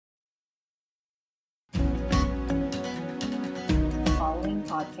following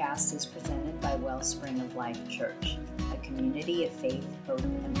podcast is presented by Wellspring of Life Church, a community of faith, hope,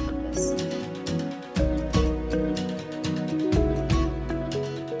 and purpose.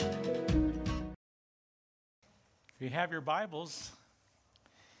 If you have your Bibles,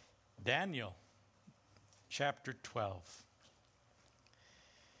 Daniel chapter 12.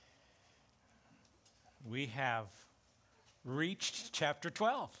 We have reached chapter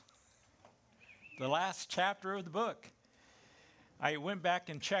 12, the last chapter of the book. I went back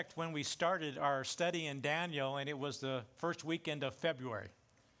and checked when we started our study in Daniel, and it was the first weekend of February.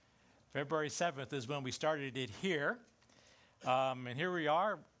 February 7th is when we started it here. And here we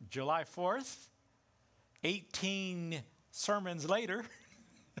are, July 4th, 18 sermons later.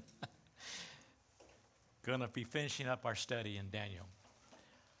 Going to be finishing up our study in Daniel.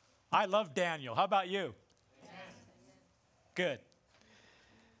 I love Daniel. How about you? Yes. Good.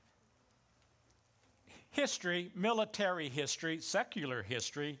 History, military history, secular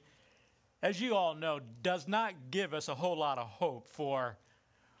history, as you all know, does not give us a whole lot of hope for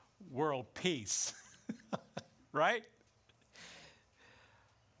world peace, right?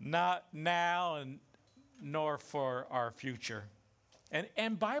 Not now and nor for our future.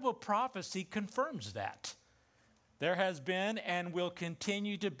 And Bible prophecy confirms that. There has been and will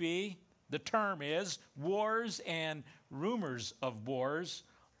continue to be, the term is, wars and rumors of wars,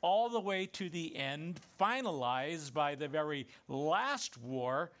 all the way to the end, finalized by the very last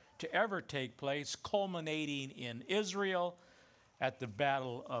war to ever take place, culminating in Israel at the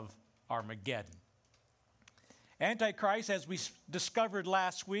Battle of Armageddon. Antichrist, as we discovered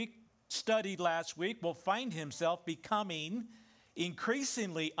last week, studied last week, will find himself becoming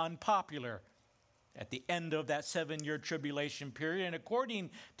increasingly unpopular at the end of that 7-year tribulation period. And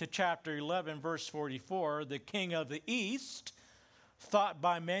according to chapter 11, verse 44, the king of the east, thought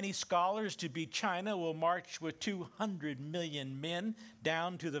by many scholars to be China, will march with 200 million men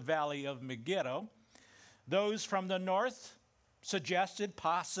down to the valley of Megiddo. Those from the north suggested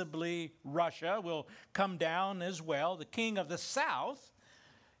possibly Russia will come down as well. The king of the south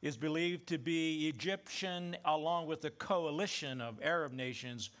is believed to be Egyptian, along with a coalition of Arab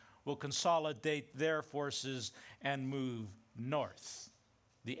nations, will consolidate their forces and move north.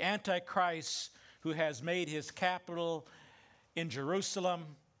 The Antichrist, who has made his capital in Jerusalem,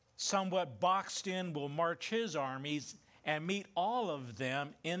 somewhat boxed in, will march his armies and meet all of them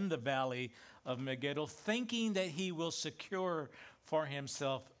in the valley of Megiddo, thinking that he will secure for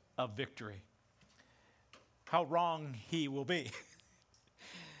himself a victory. How wrong he will be.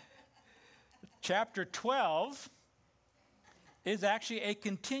 Chapter 12 is actually a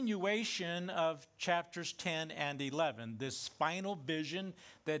continuation of chapters 10 and 11. This final vision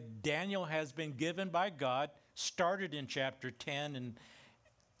that Daniel has been given by God started in chapter 10 and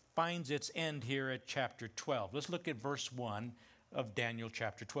finds its end here at chapter 12. Let's look at verse 1 of Daniel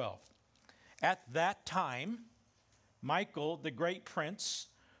chapter 12. At that time, Michael, the great prince,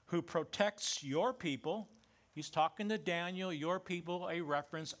 who protects your people, he's talking to Daniel, your people, a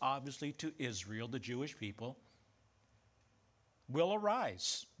reference obviously to Israel, the Jewish people, will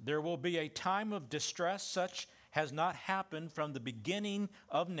arise. There will be a time of distress such has not happened from the beginning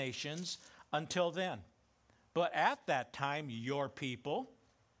of nations until then. But at that time, your people,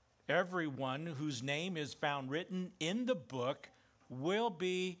 everyone whose name is found written in the book, will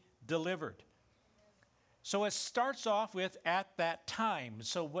be delivered. So it starts off with at that time.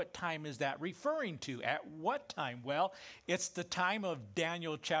 So what time is that referring to? At what time? Well, it's the time of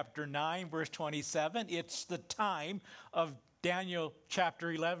Daniel chapter 9, verse 27. It's the time of Daniel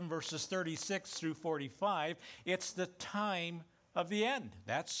chapter 11, verses 36 through 45. It's the time of the end.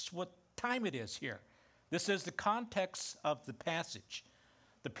 That's what time it is here. This is the context of the passage.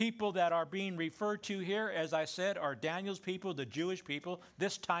 The people that are being referred to here, as I said, are Daniel's people, the Jewish people.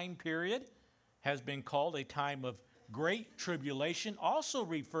 This time period has been called a time of great tribulation, also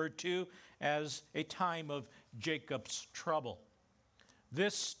referred to as a time of Jacob's trouble.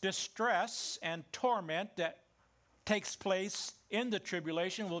 This distress and torment that takes place in the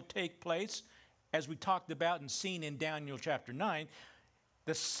tribulation will take place, as we talked about and seen in Daniel chapter 9,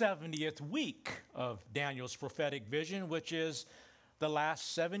 the 70th week of Daniel's prophetic vision, which is the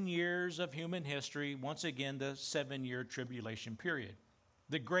last 7 years of human history, once again, the 7-year tribulation period.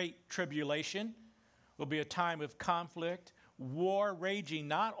 The Great Tribulation will be a time of conflict, war raging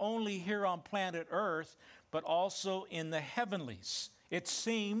not only here on planet Earth, but also in the heavenlies. It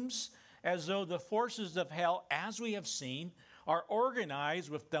seems as though the forces of hell, as we have seen, are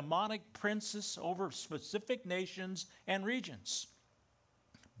organized with demonic princes over specific nations and regions.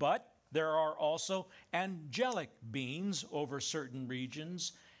 But there are also angelic beings over certain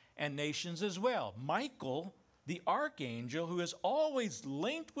regions and nations as well. Michael, the archangel who is always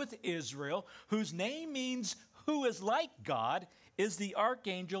linked with Israel, whose name means who is like God, is the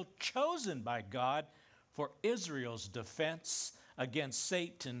archangel chosen by God for Israel's defense against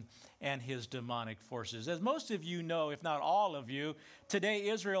Satan and his demonic forces. As most of you know, if not all of you, today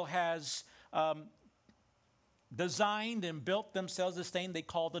Israel has designed and built themselves this thing they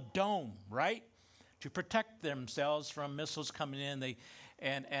call the dome, right? To protect themselves from missiles coming in.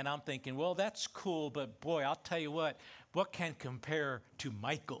 And I'm thinking, well, that's cool, but boy, I'll tell you what can compare to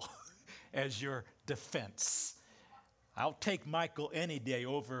Michael as your defense? I'll take Michael any day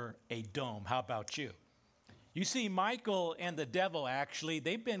over a dome. How about you? You see, Michael and the devil, actually,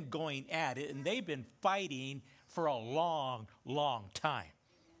 they've been going at it, and they've been fighting for a long, long time.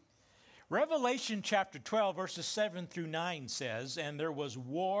 Revelation chapter 12, verses 7 through 9 says, "And there was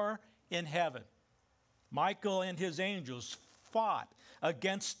war in heaven. Michael and his angels fought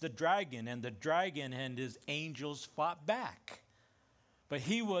against the dragon, and the dragon and his angels fought back. But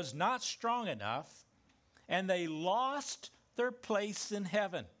he was not strong enough, and they lost their place in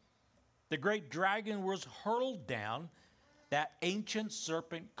heaven. The great dragon was hurled down, that ancient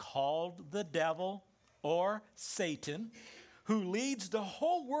serpent called the devil or Satan, who leads the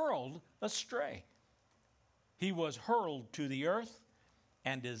whole world astray. He was hurled to the earth,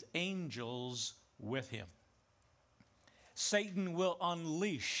 and his angels with him." Satan will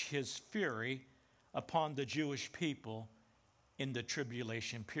unleash his fury upon the Jewish people in the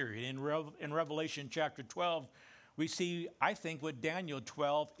tribulation period. In Revelation chapter 12, we see, I think, what Daniel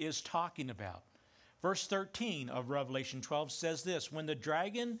 12 is talking about. Verse 13 of Revelation 12 says this: "When the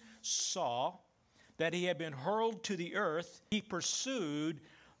dragon saw that he had been hurled to the earth, he pursued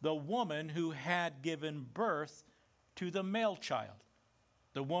the woman who had given birth to the male child."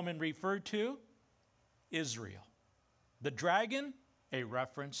 The woman referred to, Israel. The dragon, a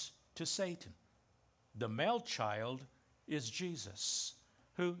reference to Satan. The male child is Jesus,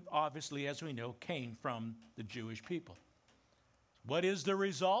 who obviously, as we know, came from the Jewish people. What is the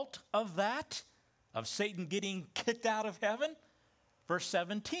result of that? Of Satan getting kicked out of heaven? Verse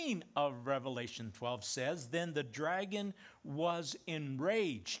 17 of Revelation 12 says, "Then the dragon was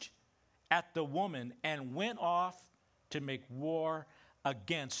enraged at the woman and went off to make war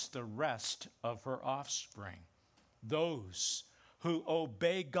against the rest of her offspring, those who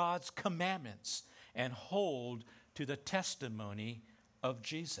obey God's commandments and hold to the testimony of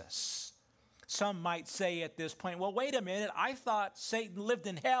Jesus." Some might say at this point, well, wait a minute, I thought Satan lived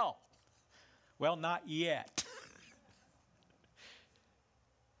in hell. Well, not yet.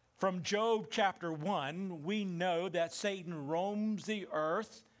 From Job chapter 1, we know that Satan roams the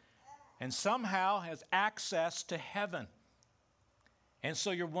earth and somehow has access to heaven. And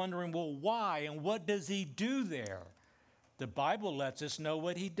so you're wondering, well, why and what does he do there? The Bible lets us know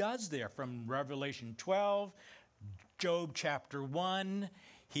what he does there. From Revelation 12, Job chapter 1,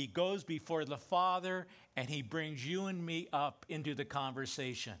 he goes before the Father and he brings you and me up into the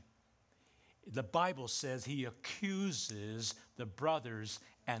conversation. The Bible says he accuses the brothers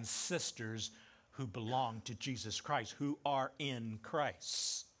and sisters who belong to Jesus Christ, who are in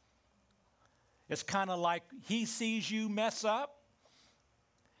Christ. It's kind of like he sees you mess up,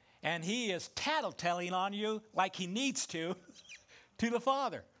 and he is tattletelling on you like he needs to the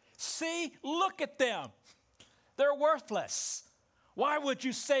Father. See, look at them. They're worthless. Why would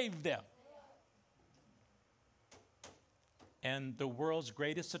you save them? And the world's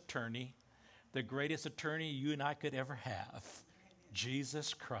greatest attorney, the greatest attorney you and I could ever have,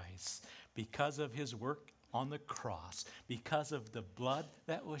 Jesus Christ, because of his work on the cross, because of the blood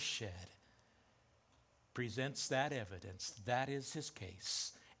that was shed, presents that evidence. That is his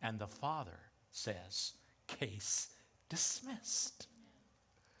case. And the Father says, case dismissed.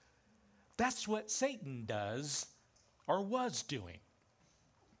 That's what Satan does or was doing.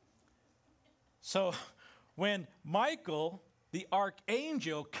 So when Michael, the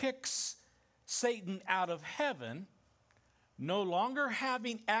archangel, kicks Satan out of heaven, no longer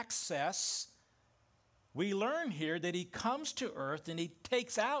having access, we learn here that he comes to earth and he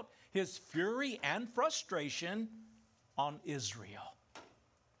takes out his fury and frustration on Israel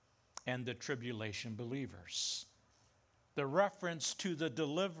and the tribulation believers. The reference to the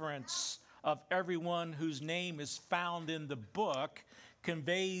deliverance of everyone whose name is found in the book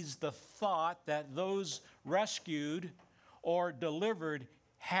conveys the thought that those rescued or delivered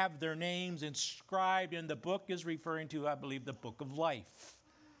have their names inscribed in the book, is referring to, I believe, the book of life.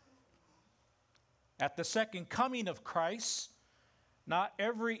 At the second coming of Christ, not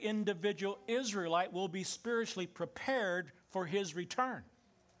every individual Israelite will be spiritually prepared for his return.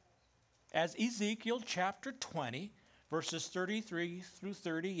 As Ezekiel chapter 20, verses 33 through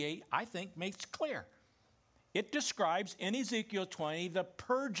 38, I think makes clear. It describes in Ezekiel 20 the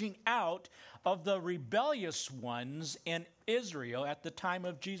purging out of the rebellious ones in Israel at the time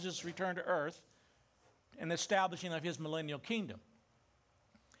of Jesus' return to earth and establishing of his millennial kingdom.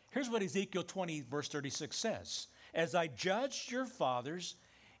 Here's what Ezekiel 20, verse 36 says. As I judged your fathers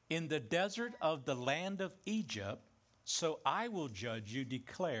in the desert of the land of Egypt, so I will judge you,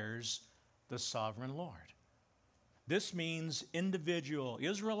 declares the sovereign Lord. This means individual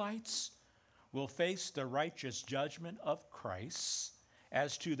Israelites will face the righteous judgment of Christ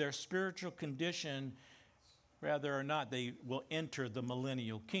as to their spiritual condition, whether or not they will enter the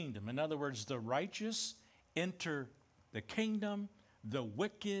millennial kingdom. In other words, the righteous enter the kingdom, the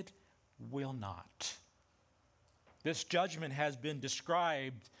wicked will not. This judgment has been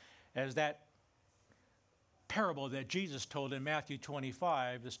described as that parable that Jesus told in Matthew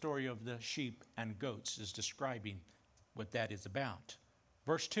 25, the story of the sheep and goats is describing what that is about.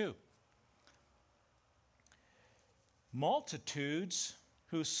 Verse 2. Multitudes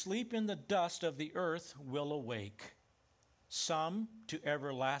who sleep in the dust of the earth will awake, some to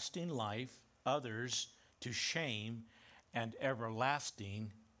everlasting life, others to shame and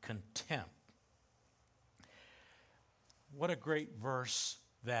everlasting contempt. What a great verse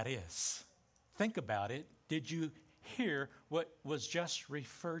that is. Think about it. Did you hear what was just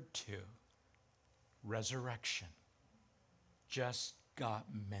referred to? Resurrection. Just got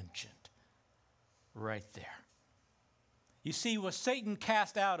mentioned right there. You see, with Satan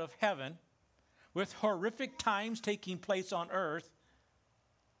cast out of heaven, with horrific times taking place on earth,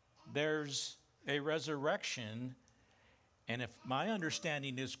 there's a resurrection, and if my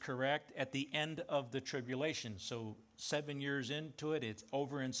understanding is correct, at the end of the tribulation. So 7 years into it, it's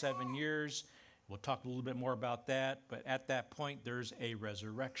over in 7 years. We'll talk a little bit more about that, but at that point, there's a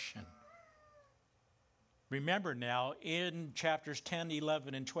resurrection. Remember now, in chapters 10,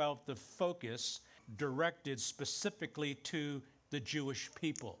 11, and 12, the focus directed specifically to the Jewish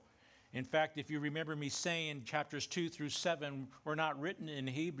people. In fact, if you remember me saying chapters 2 through 7 were not written in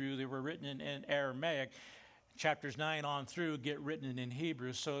Hebrew, they were written in Aramaic. Chapters 9 on through get written in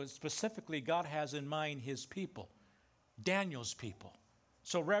Hebrew. So specifically, God has in mind his people, Daniel's people.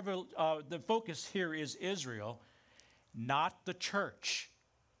 So the focus here is Israel, not the church.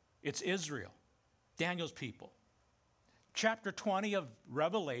 It's Israel, Daniel's people. Chapter 20 of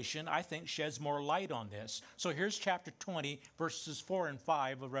Revelation, I think, sheds more light on this. So here's chapter 20, verses 4 and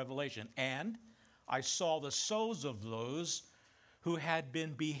 5 of Revelation. And I saw the souls of those who had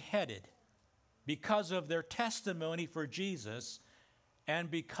been beheaded because of their testimony for Jesus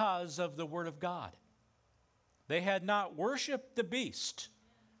and because of the word of God. They had not worshiped the beast.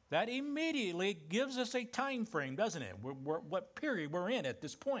 That immediately gives us a time frame, doesn't it? What period we're in at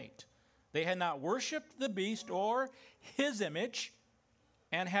this point. They had not worshiped the beast or his image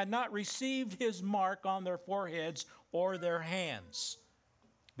and had not received his mark on their foreheads or their hands.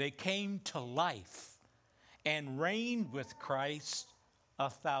 They came to life and reigned with Christ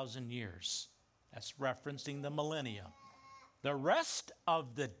 1,000 years. That's referencing the millennium. The rest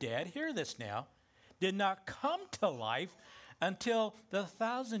of the dead, hear this now, did not come to life until the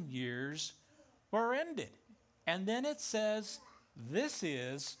 1,000 years were ended. And then it says, this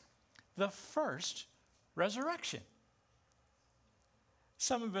is the first resurrection.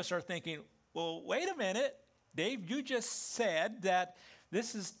 Some of us are thinking, well, wait a minute, Dave, you just said that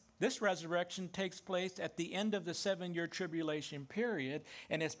this resurrection takes place at the end of the 7-year tribulation period,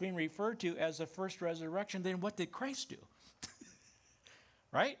 and it's being referred to as the first resurrection. Then what did Christ do?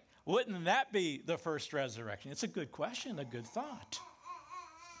 Right? Wouldn't that be the first resurrection? It's a good question, a good thought.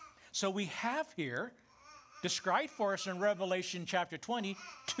 So we have here described for us in Revelation chapter 20,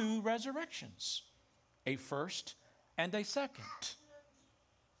 2 resurrections, a first and a second.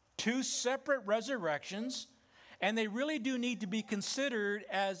 2 separate resurrections, and they really do need to be considered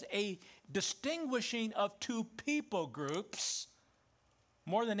as a distinguishing of 2 people groups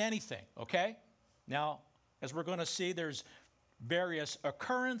more than anything, okay? Now, as we're going to see, there's various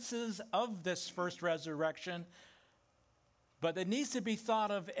occurrences of this first resurrection, but it needs to be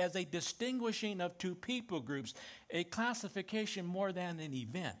thought of as a distinguishing of 2 people groups, a classification more than an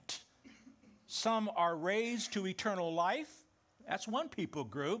event. Some are raised to eternal life, that's one people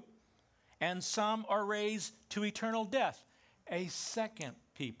group, and some are raised to eternal death, a second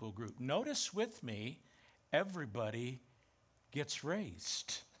people group. Notice with me, everybody gets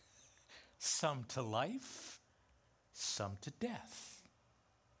raised. Some to life, some to death.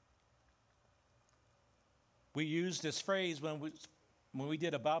 We used this phrase when we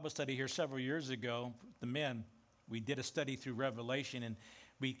did a Bible study here several years ago, the men, we did a study through Revelation, and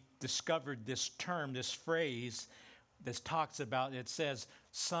we discovered this term, this phrase that talks about, it says,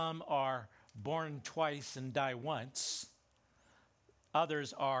 some are born twice and die once.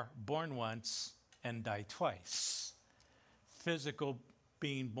 Others are born once and die twice. Physical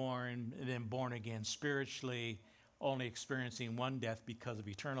being born and then born again spiritually, only experiencing one death because of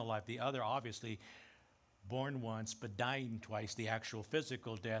eternal life. The other, obviously, born once but dying twice, the actual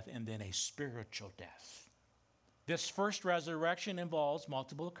physical death, and then a spiritual death. This first resurrection involves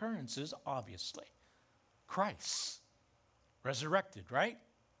multiple occurrences, obviously. Christ resurrected, right?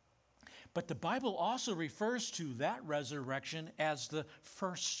 But the Bible also refers to that resurrection as the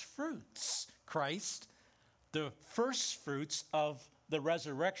first fruits. Christ, the first fruits of the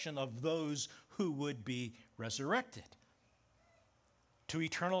resurrection of those who would be resurrected to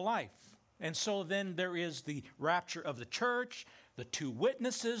eternal life. And so then there is the rapture of the church, the two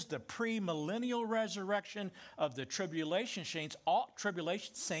witnesses, the pre-millennial resurrection of the tribulation saints.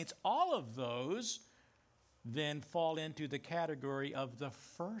 All of those then fall into the category of the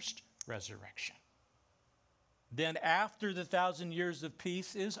first resurrection. Then after the 1,000 years of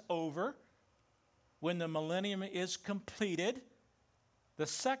peace is over, when the millennium is completed, the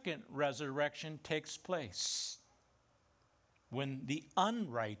second resurrection takes place, when the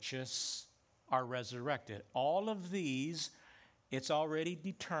unrighteous are resurrected. All of these, it's already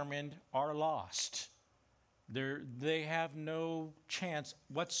determined, are lost. They have no chance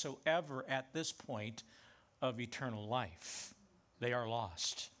whatsoever at this point of eternal life. They are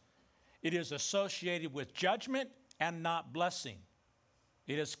lost. It is associated with judgment and not blessing.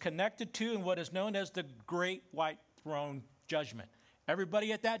 It is connected to what is known as the Great White Throne Judgment.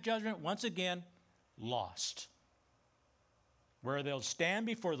 Everybody at that judgment, once again, lost. Where they'll stand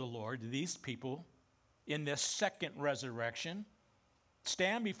before the Lord, these people, in this second resurrection,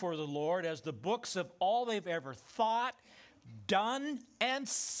 stand before the Lord as the books of all they've ever thought, done, and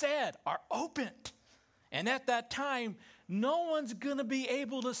said are opened. And at that time, no one's going to be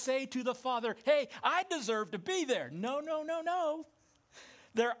able to say to the Father, hey, I deserve to be there. No, no, no, no.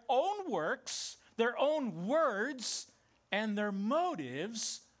 Their own works, their own words, and their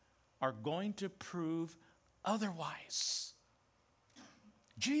motives are going to prove otherwise.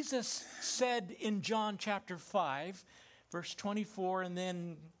 Jesus said in John chapter 5, verse 24 and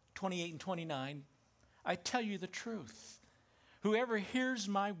then 28 and 29, I tell you the truth. Whoever hears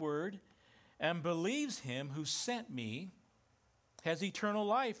my word and believes him who sent me has eternal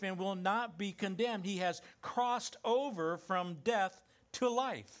life and will not be condemned. He has crossed over from death to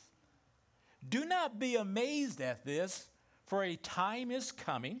life. Do not be amazed at this, for a time is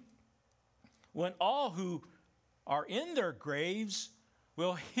coming when all who are in their graves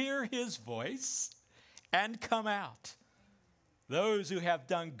will hear his voice and come out. Those who have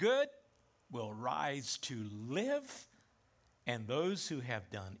done good will rise to live, and those who have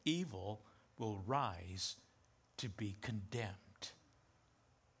done evil will rise to be condemned.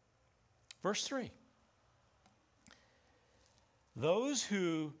 Verse 3. Those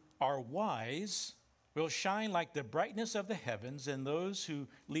who are wise will shine like the brightness of the heavens, and those who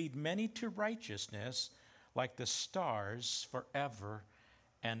lead many to righteousness like the stars forever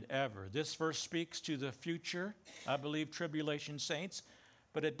and ever. This verse speaks to the future, I believe, tribulation saints,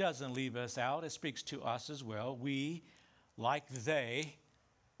 but it doesn't leave us out. It speaks to us as well. We, like they,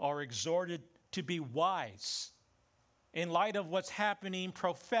 are exhorted to be wise. In light of what's happening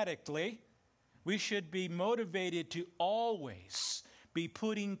prophetically, we should be motivated to always be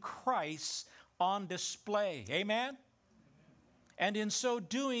putting Christ on display. Amen? And in so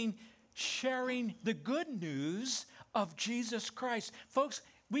doing, sharing the good news of Jesus Christ. Folks,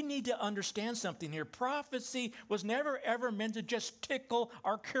 we need to understand something here. Prophecy was never ever meant to just tickle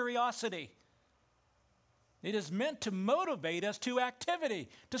our curiosity. It is meant to motivate us to activity,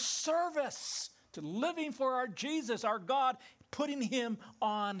 to service, to living for our Jesus, our God, putting him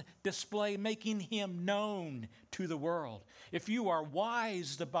on display, making him known to the world. If you are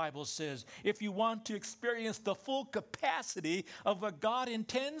wise, the Bible says, if you want to experience the full capacity of what God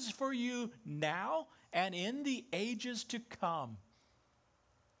intends for you now and in the ages to come,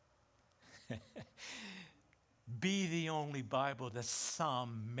 be the only Bible that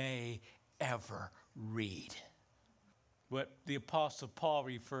some may ever read. What the Apostle Paul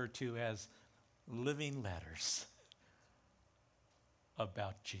referred to as living letters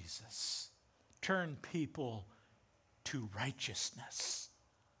about Jesus. Turn people to righteousness.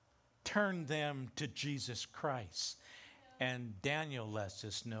 Turn them to Jesus Christ. And Daniel lets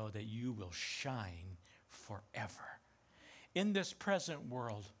us know that you will shine forever. In this present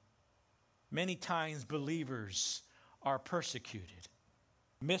world, many times believers are persecuted,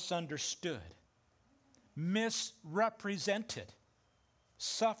 misunderstood, misrepresented,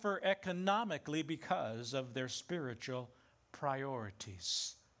 suffer economically because of their spiritual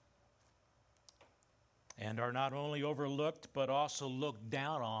priorities. and are not only overlooked but also looked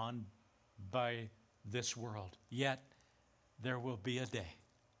down on by this world. Yet there will be a day,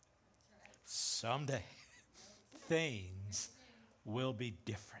 someday, things will be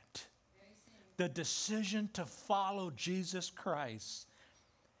different. The decision to follow Jesus Christ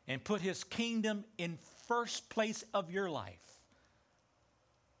and put his kingdom in first place of your life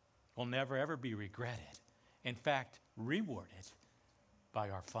will never ever be regretted. In fact, rewarded by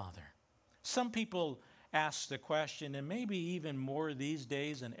our Father. Some people ask the question, and maybe even more these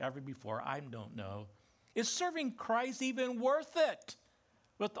days than ever before, I don't know, is serving Christ even worth it?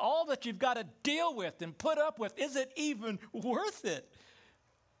 With all that you've got to deal with and put up with, is it even worth it?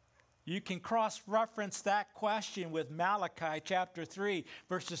 You can cross-reference that question with Malachi chapter 3,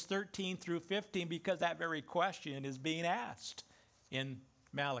 verses 13 through 15, because that very question is being asked in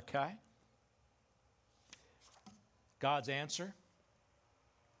Malachi. God's answer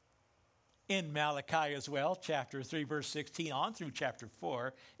in Malachi as well, chapter 3, verse 16 on through chapter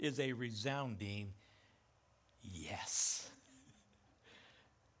 4, is a resounding yes.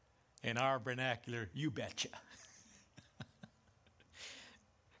 In our vernacular, you betcha.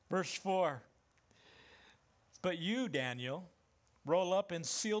 Verse 4, but you, Daniel, roll up and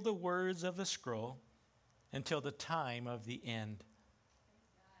seal the words of the scroll until the time of the end.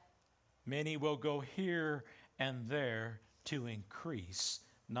 Many will go here and there to increase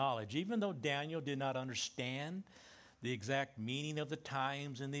knowledge. Even though Daniel did not understand the exact meaning of the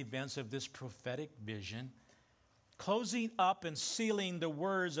times and the events of this prophetic vision, closing up and sealing the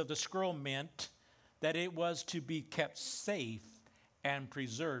words of the scroll meant that it was to be kept safe and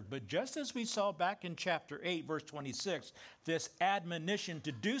preserved. But just as we saw back in chapter 8, verse 26, this admonition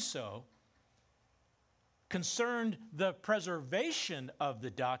to do so concerned the preservation of the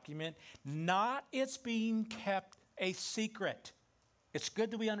document, not its being kept a secret. It's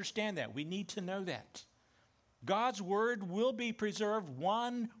good that we understand that. We need to know that. God's word will be preserved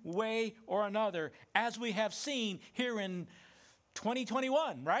one way or another, as we have seen here in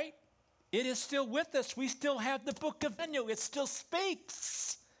 2021, right? It is still with us. We still have the book of Daniel. It still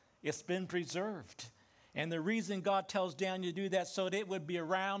speaks. It's been preserved. And the reason God tells Daniel to do that so that it would be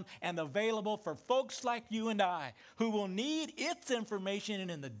around and available for folks like you and I who will need its information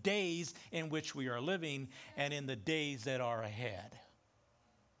in the days in which we are living and in the days that are ahead.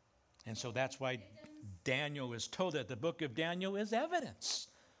 And so that's why Daniel is told that the book of Daniel is evidence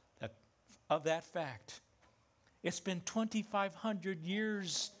of that fact. It's been 2,500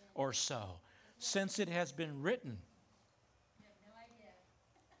 years or so since it has been written.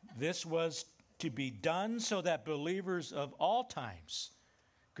 This was to be done so that believers of all times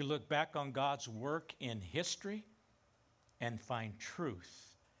could look back on God's work in history and find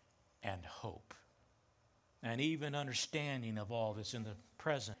truth and hope and even understanding of all this in the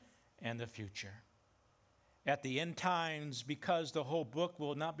present and the future. At the end times, because the whole book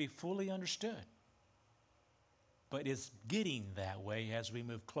will not be fully understood, but it's getting that way as we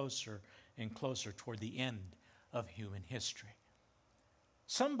move closer and closer toward the end of human history.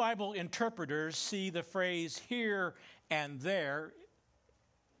 Some Bible interpreters see the phrase here and there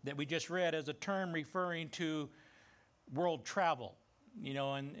that we just read as a term referring to world travel,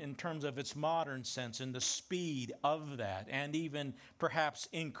 in terms of its modern sense and the speed of that, and even perhaps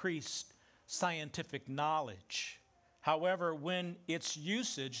increased scientific knowledge. However, when its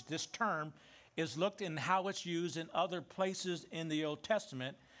usage, this term, is looked in how it's used in other places in the Old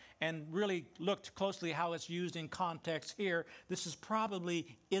Testament and really looked closely how it's used in context here, this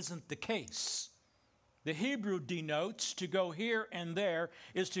probably isn't the case. The Hebrew denotes to go here and there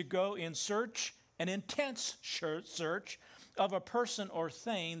is to go in search, an intense search of a person or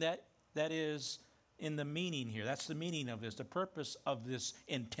thing that is in the meaning here. That's the meaning of this. The purpose of this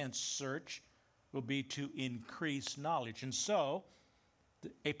intense search will be to increase knowledge. And so,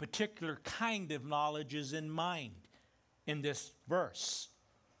 a particular kind of knowledge is in mind in this verse.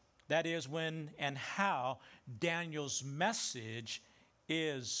 That is when and how Daniel's message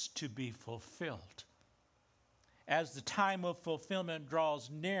is to be fulfilled. As the time of fulfillment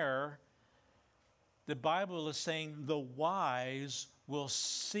draws nearer, the Bible is saying the wise will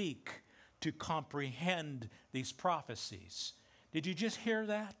seek to comprehend these prophecies. Did you just hear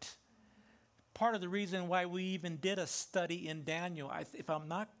that? Part of the reason why we even did a study in Daniel, if I'm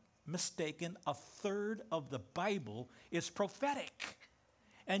not mistaken, a third of the Bible is prophetic.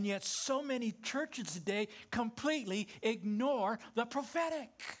 And yet so many churches today completely ignore the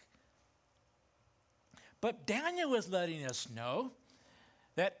prophetic. But Daniel is letting us know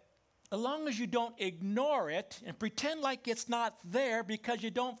that as long as you don't ignore it and pretend like it's not there because you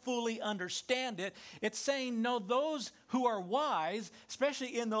don't fully understand it, it's saying, no, those who are wise,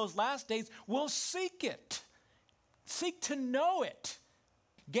 especially in those last days, will seek it. Seek to know it.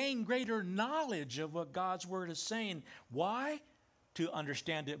 Gain greater knowledge of what God's word is saying. Why? To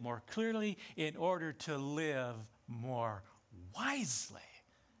understand it more clearly in order to live more wisely.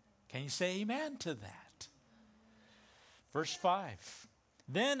 Can you say amen to that? Verse 5.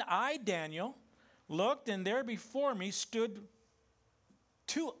 Then I, Daniel, looked, and there before me stood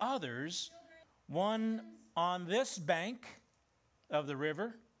two others, one on this bank of the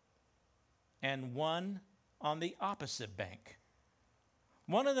river and one on the opposite bank.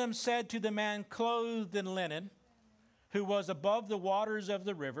 One of them said to the man clothed in linen, who was above the waters of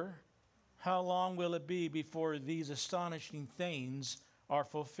the river, how long will it be before these astonishing things are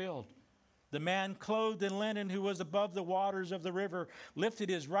fulfilled? The man clothed in linen who was above the waters of the river lifted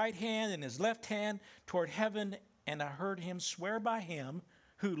his right hand and his left hand toward heaven, and I heard him swear by him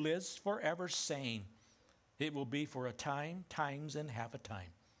who lives forever, saying, it will be for a time, times, and half a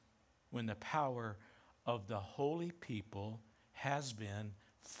time, when the power of the holy people has been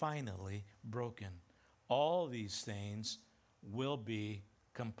finally broken. All these things will be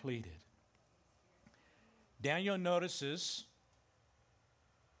completed. Daniel notices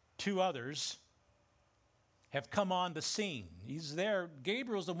two others have come on the scene. He's there.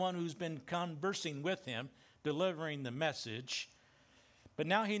 Gabriel's the one who's been conversing with him, delivering the message. But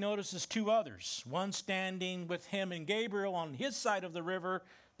now he notices two others, one standing with him and Gabriel on his side of the river,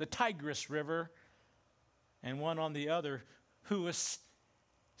 the Tigris River, and one on the other who is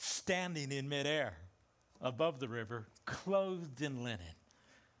standing in midair above the river, clothed in linen.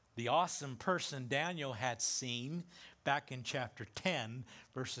 The awesome person Daniel had seen back in chapter 10,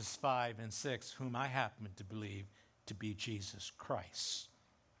 verses 5 and 6, whom I happen to believe to be Jesus Christ.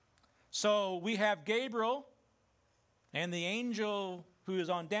 So we have Gabriel and the angel who is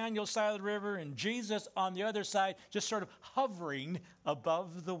on Daniel's side of the river and Jesus on the other side, just sort of hovering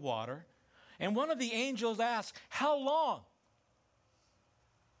above the water. And one of the angels asks, how long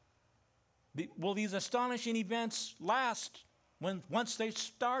will these astonishing events last once they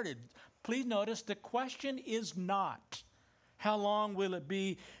started? Please notice the question is not, how long will it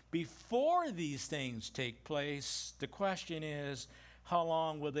be before these things take place? The question is, how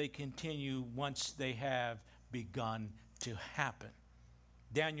long will they continue once they have begun to happen?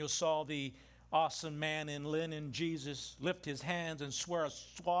 Daniel saw the awesome man in linen, Jesus, lift his hands and swear a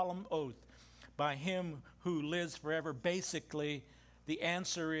solemn oath by him who lives forever. Basically, the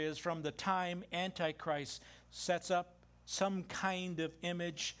answer is from the time Antichrist sets up some kind of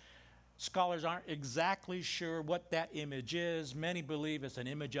image. Scholars aren't exactly sure what that image is. Many believe it's an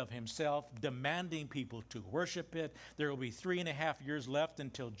image of himself, demanding people to worship it. There will be 3.5 years left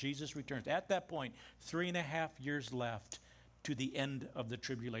until Jesus returns. At that point, 3.5 years left to the end of the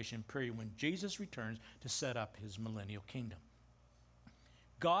tribulation period when Jesus returns to set up his millennial kingdom.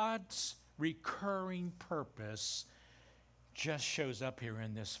 God's recurring purpose just shows up here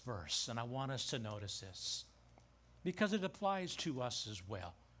in this verse, and I want us to notice this because it applies to us as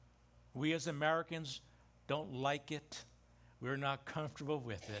well. We as Americans don't like it. We're not comfortable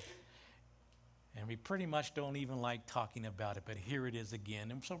with it. And we pretty much don't even like talking about it, but here it is again,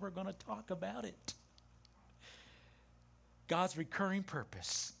 and so we're going to talk about it. God's recurring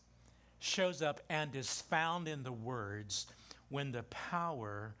purpose shows up and is found in the words, when the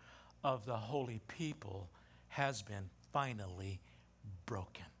power of the holy people has been finally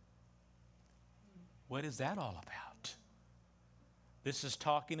broken. What is that all about? This is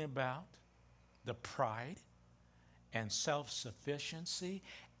talking about the pride and self-sufficiency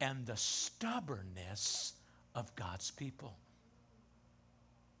and the stubbornness of God's people,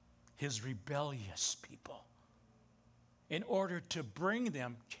 his rebellious people. In order to bring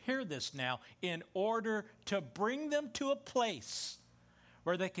them, hear this now, in order to bring them to a place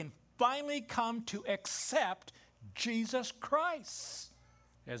where they can finally come to accept Jesus Christ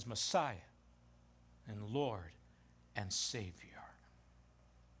as Messiah and Lord and Savior.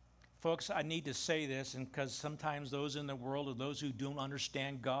 Folks, I need to say this, and because sometimes those in the world or those who don't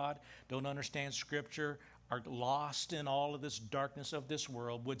understand God, don't understand Scripture, are lost in all of this darkness of this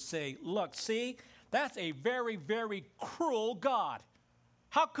world, would say, look, see, that's a very, very cruel God.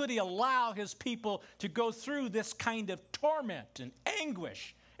 How could he allow his people to go through this kind of torment and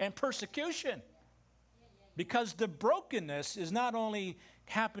anguish and persecution? Because the brokenness is not only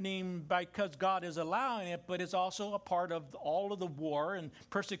happening because God is allowing it, but it's also a part of all of the war and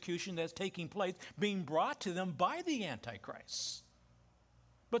persecution that's taking place, being brought to them by the Antichrist.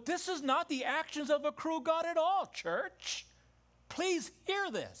 But this is not the actions of a cruel God at all, church. Please hear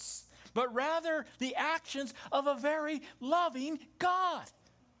this. but rather the actions of a very loving God.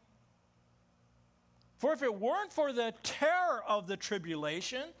 For if it weren't for the terror of the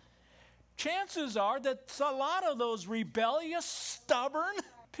tribulation, chances are that a lot of those rebellious, stubborn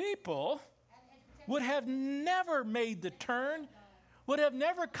people would have never made the turn, would have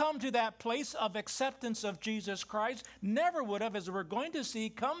never come to that place of acceptance of Jesus Christ, never would have, as we're going to see,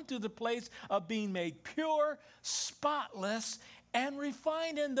 come to the place of being made pure, spotless, and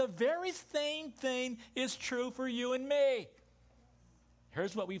refined. And the very same thing is true for you and me.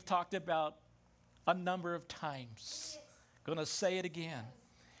 Here's what we've talked about a number of times. Going to say it again.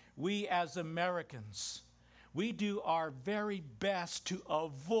 We as Americans, we do our very best to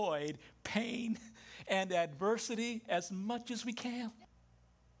avoid pain and adversity as much as we can.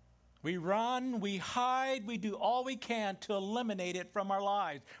 We run, we hide, we do all we can to eliminate it from our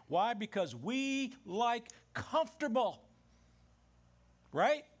lives. Why? Because we like comfortable.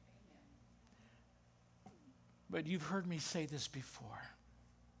 Right? But you've heard me say this before.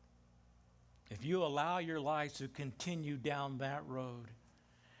 If you allow your life to continue down that road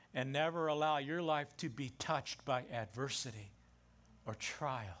and never allow your life to be touched by adversity or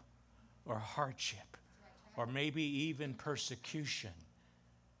trial or hardship or maybe even persecution,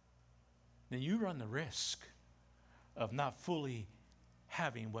 then you run the risk of not fully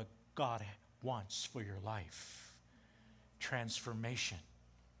having what God wants for your life. Transformation,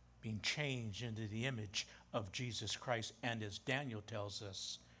 being changed into the image of Jesus Christ, and as Daniel tells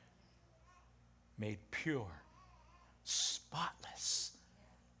us, made pure, spotless,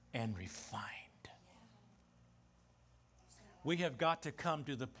 and refined. We have got to come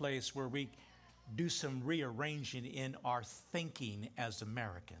to the place where we do some rearranging in our thinking as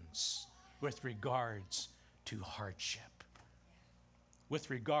Americans with regards to hardship,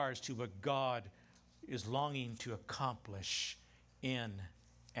 with regards to what God is longing to accomplish in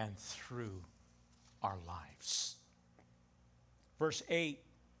and through our lives. Verse 8,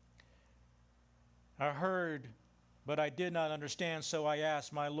 I heard, but I did not understand, so I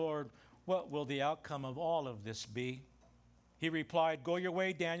asked my Lord, what will the outcome of all of this be? He replied, go your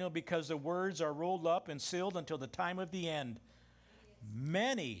way, Daniel, because the words are rolled up and sealed until the time of the end.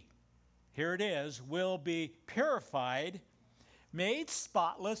 Many, here it is, will be purified, made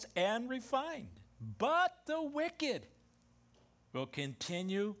spotless, and refined. But the wicked will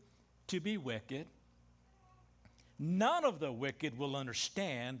continue to be wicked. None of the wicked will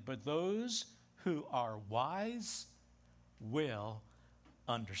understand, but those who are wise will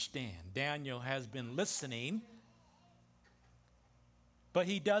understand. Daniel has been listening, but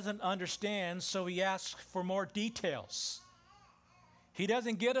he doesn't understand, so he asks for more details. He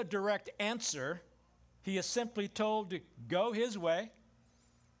doesn't get a direct answer. He is simply told to go his way,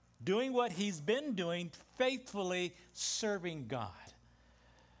 doing what he's been doing, faithfully serving God.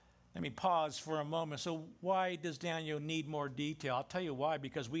 Let me pause for a moment. So why does Daniel need more detail? I'll tell you why.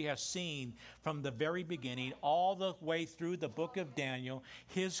 Because we have seen from the very beginning, all the way through the book of Daniel,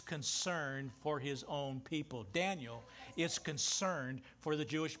 his concern for his own people. Daniel is concerned for the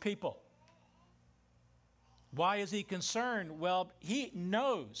Jewish people. Why is he concerned? Well, he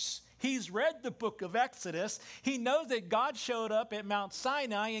knows. He's read the book of Exodus. He knows that God showed up at Mount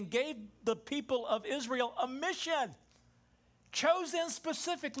Sinai and gave the people of Israel a mission. Chosen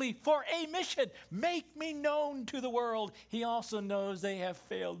specifically for a mission. Make me known to the world. He also knows they have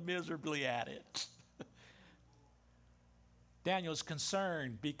failed miserably at it. Daniel's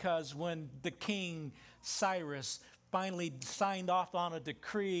concerned because when the king Cyrus finally signed off on a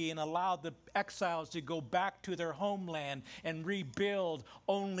decree and allowed the exiles to go back to their homeland and rebuild,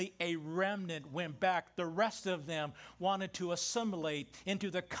 only a remnant went back. The rest of them wanted to assimilate into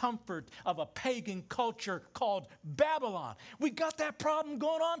the comfort of a pagan culture called Babylon. We got that problem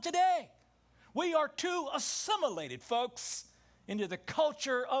going on today. We are too assimilated, folks, into the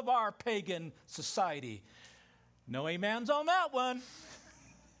culture of our pagan society. No amens on that one.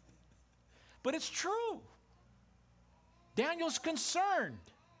 But it's true. Daniel's concerned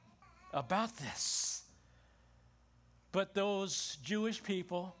about this. But those Jewish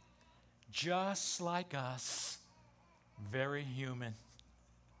people, just like us, very human.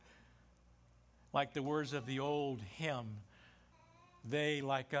 Like the words of the old hymn, they,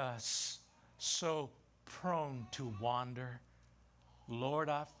 like us, so prone to wander. Lord,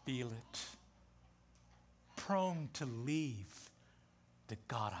 I feel it. Prone to leave the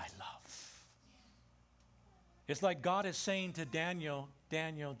God I love. It's like God is saying to Daniel,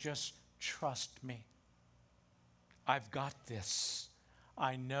 Daniel, just trust me. I've got this.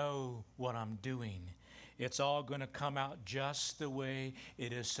 I know what I'm doing. It's all going to come out just the way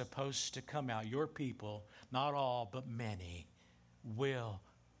it is supposed to come out. Your people, not all, but many, will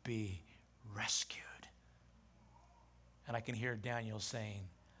be rescued. And I can hear Daniel saying,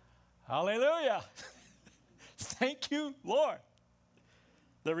 hallelujah. Thank you, Lord.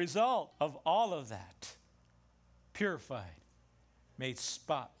 The result of all of that, purified, made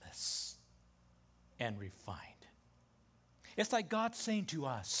spotless, and refined. It's like God saying to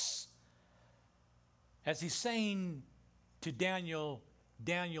us, as he's saying to Daniel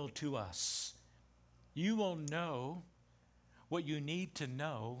to us, you will know what you need to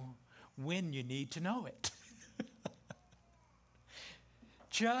know when you need to know it.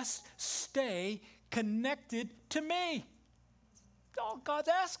 Just stay connected to me. All God's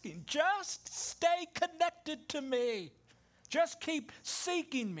asking, just stay connected to me. Just keep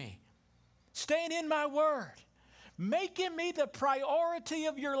seeking me, staying in my word, making me the priority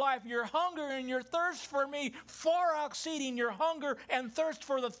of your life. Your hunger and your thirst for me far exceeding your hunger and thirst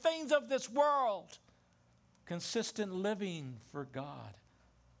for the things of this world. Consistent living for God.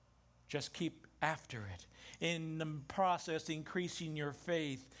 Just keep after it. In the process, increasing your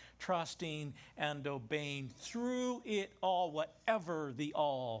faith, trusting and obeying through it all, whatever the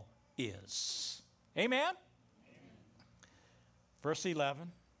all is. Amen? Verse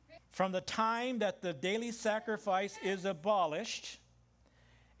 11. From the time that the daily sacrifice is abolished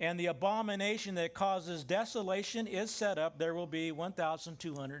and the abomination that causes desolation is set up, there will be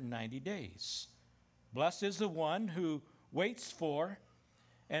 1,290 days. Blessed is the one who waits for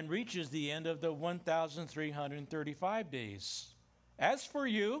and reaches the end of the 1,335 days. As for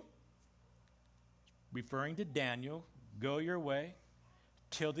you, referring to Daniel, go your way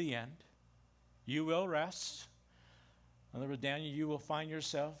till the end. You will rest. In other words, Daniel, you will find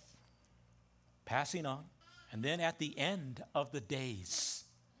yourself passing on. And then at the end of the days,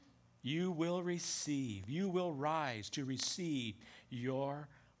 you will rise to receive your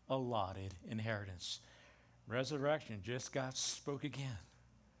allotted inheritance. Resurrection just got spoke again.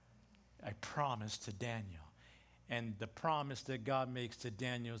 I promised to Daniel. And the promise that God makes to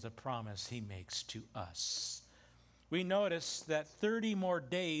Daniel is a promise he makes to us. We notice that 30 more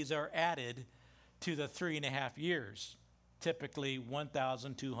days are added to the 3.5 years, typically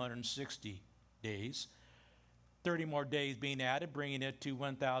 1,260 days. 30 more days being added, bringing it to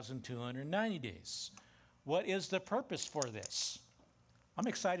 1,290 days. What is the purpose for this? I'm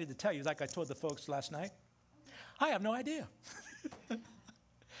excited to tell you, like I told the folks last night, I have no idea.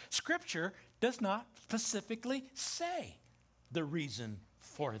 Scripture does not specifically say the reason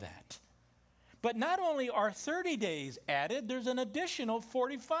for that. But not only are 30 days added, there's an additional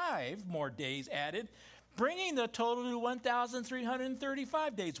 45 more days added, bringing the total to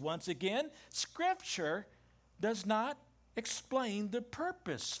 1,335 days. Once again, Scripture does not explain the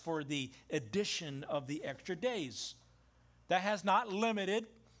purpose for the addition of the extra days. That has not limited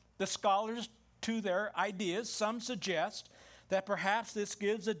the scholars to their ideas. Some suggest that perhaps this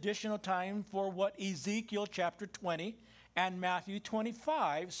gives additional time for what Ezekiel chapter 20 and Matthew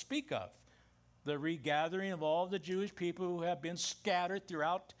 25 speak of. The regathering of all the Jewish people who have been scattered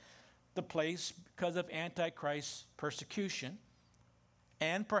throughout the place because of Antichrist persecution.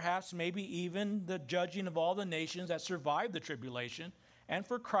 And perhaps maybe even the judging of all the nations that survived the tribulation. And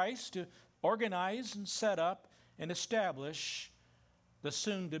for Christ to organize and set up and establish the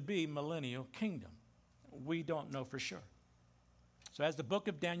soon-to-be millennial kingdom. We don't know for sure. So as the book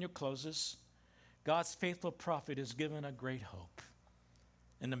of Daniel closes, God's faithful prophet is given a great hope,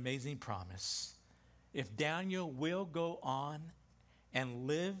 an amazing promise. If Daniel will go on and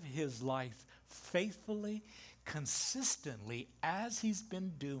live his life faithfully, consistently, as he's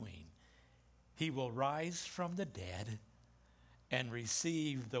been doing, he will rise from the dead and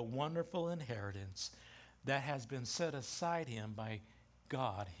receive the wonderful inheritance that has been set aside him by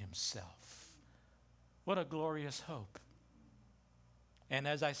God himself. What a glorious hope. And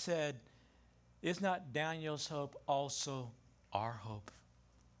as I said, is not Daniel's hope also our hope?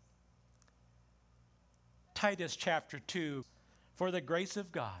 Titus chapter 2, for the grace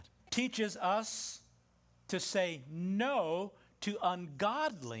of God, teaches us to say no to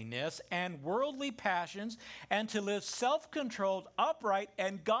ungodliness and worldly passions and to live self-controlled, upright,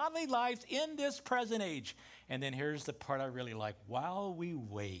 and godly lives in this present age. And then here's the part I really like. While we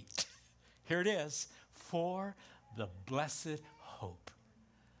wait, here it is, for the blessed hope,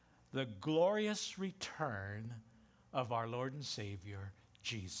 the glorious return of our Lord and Savior,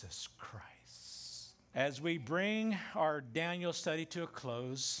 Jesus Christ. As we bring our Daniel study to a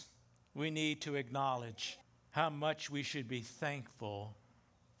close, we need to acknowledge how much we should be thankful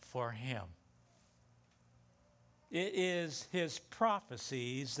for him. It is his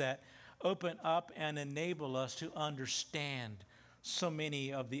prophecies that open up and enable us to understand so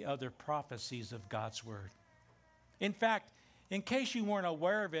many of the other prophecies of God's word. In fact, In case you weren't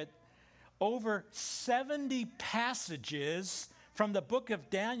aware of it, over 70 passages from the book of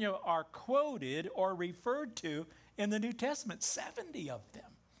Daniel are quoted or referred to in the New Testament, 70 of them.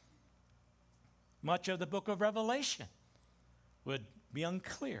 Much of the book of Revelation would be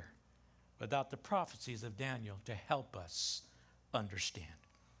unclear without the prophecies of Daniel to help us understand.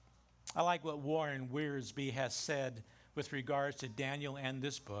 I like what Warren Wiersbe has said with regards to Daniel and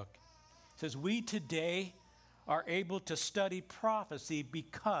this book. He says, we today are able to study prophecy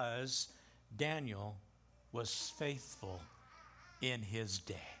because Daniel was faithful in his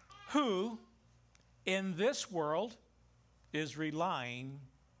day. Who in this world is relying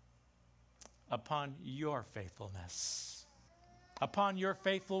upon your faithfulness, upon your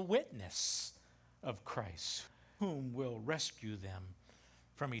faithful witness of Christ, whom will rescue them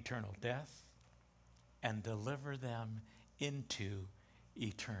from eternal death and deliver them into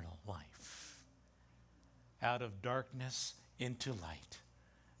eternal life. Out of darkness into light,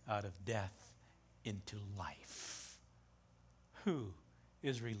 out of death into life. Who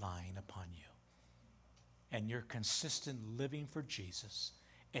is relying upon you and your consistent living for Jesus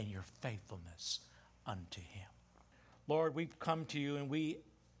and your faithfulness unto him? Lord, we've come to you and we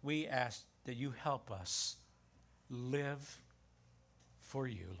ask that you help us live for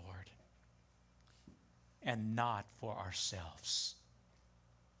you, Lord, and not for ourselves.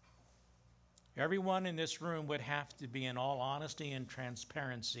 Everyone in this room would have to be, in all honesty and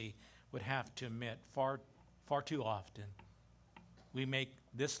transparency, would have to admit far too often we make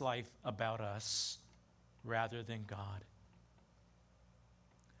this life about us rather than God.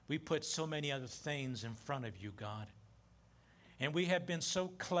 We put so many other things in front of you, God. And we have been so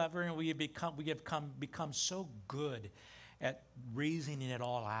clever and we have become so good at reasoning it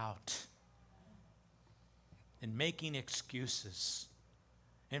all out and making excuses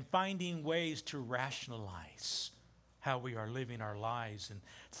and finding ways to rationalize how we are living our lives and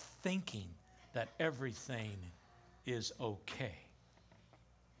thinking that everything is okay.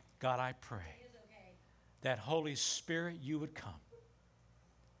 God, I pray that Holy Spirit, you would come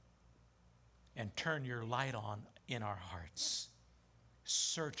and turn your light on in our hearts.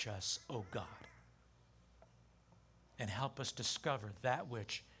 Search us, O God, and help us discover that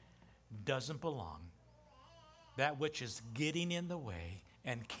which doesn't belong, that which is getting in the way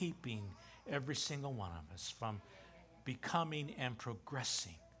and keeping every single one of us from becoming and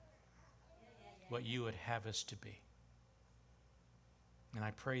progressing what you would have us to be. And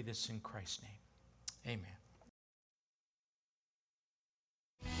I pray this in Christ's name. Amen.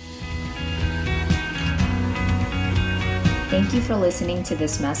 Thank you for listening to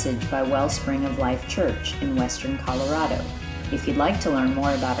this message by Wellspring of Life Church in Western Colorado. If you'd like to learn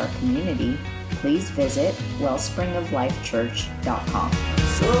more about our community, please visit wellspringoflifechurch.com.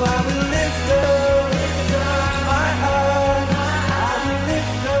 So I will lift up my eyes.